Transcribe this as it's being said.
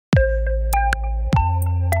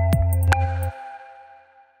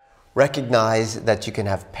Recognize that you can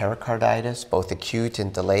have pericarditis, both acute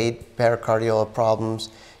and delayed pericardial problems.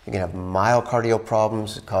 You can have myocardial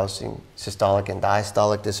problems causing systolic and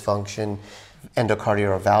diastolic dysfunction, endocardial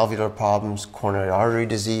or valvular problems, coronary artery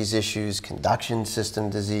disease issues, conduction system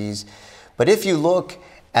disease. But if you look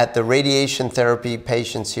at the radiation therapy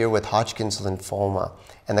patients here with Hodgkin's lymphoma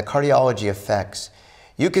and the cardiology effects,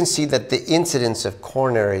 you can see that the incidence of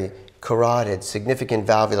coronary, carotid, significant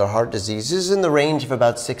valvular heart disease is in the range of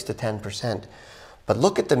about 6 to 10%. But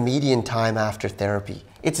look at the median time after therapy.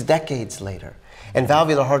 It's decades later. And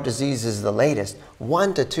valvular heart disease is the latest.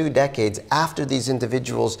 1 to 2 decades after these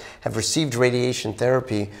individuals have received radiation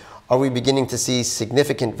therapy, are we beginning to see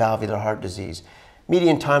significant valvular heart disease.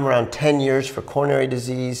 Median time around 10 years for coronary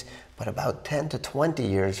disease, but about 10 to 20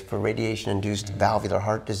 years for radiation-induced valvular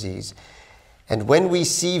heart disease. And when we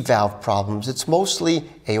see valve problems, it's mostly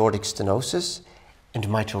aortic stenosis and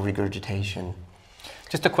mitral regurgitation.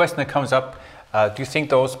 Just a question that comes up. Do you think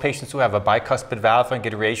those patients who have a bicuspid valve and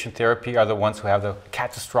get radiation therapy are the ones who have the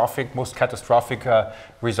most catastrophic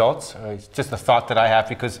results? It's just a thought that I have,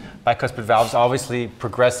 because bicuspid valves obviously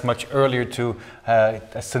progress much earlier to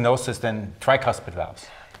stenosis than tricuspid valves.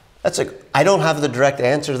 I don't have the direct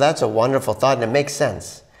answer. That's a wonderful thought, and it makes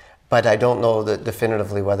sense. But I don't know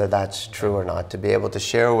definitively whether that's true or not, to be able to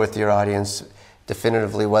share with your audience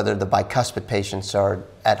definitively whether the bicuspid patients are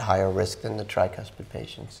at higher risk than the tricuspid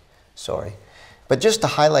patients. Sorry. But just to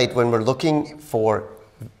highlight, when we're looking for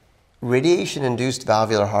radiation-induced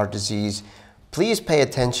valvular heart disease, please pay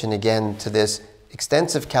attention again to this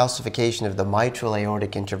extensive calcification of the mitral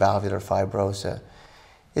aortic intervalvular fibrosa.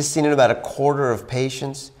 It's seen in about 1/4 of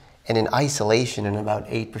patients, and in isolation in about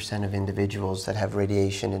 8% of individuals that have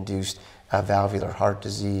radiation-induced valvular heart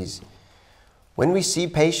disease. When we see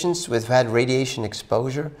patients who've had radiation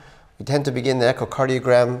exposure, we tend to begin the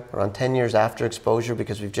echocardiogram around 10 years after exposure,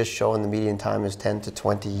 because we've just shown the median time is 10 to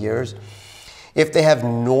 20 years. If they have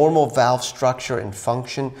normal valve structure and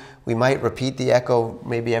function, we might repeat the echo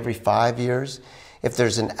maybe every 5 years. If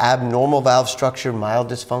there's an abnormal valve structure, mild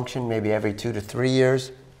dysfunction, maybe every 2 to 3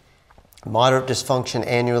 years. Moderate dysfunction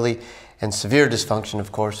annually, and severe dysfunction,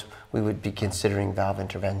 of course, we would be considering valve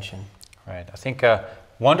intervention. Right. I think a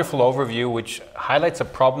wonderful overview which highlights a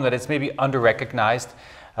problem that is maybe under-recognized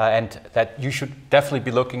and that you should definitely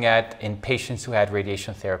be looking at in patients who had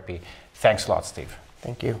radiation therapy. Thanks a lot, Steve.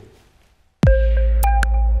 Thank you.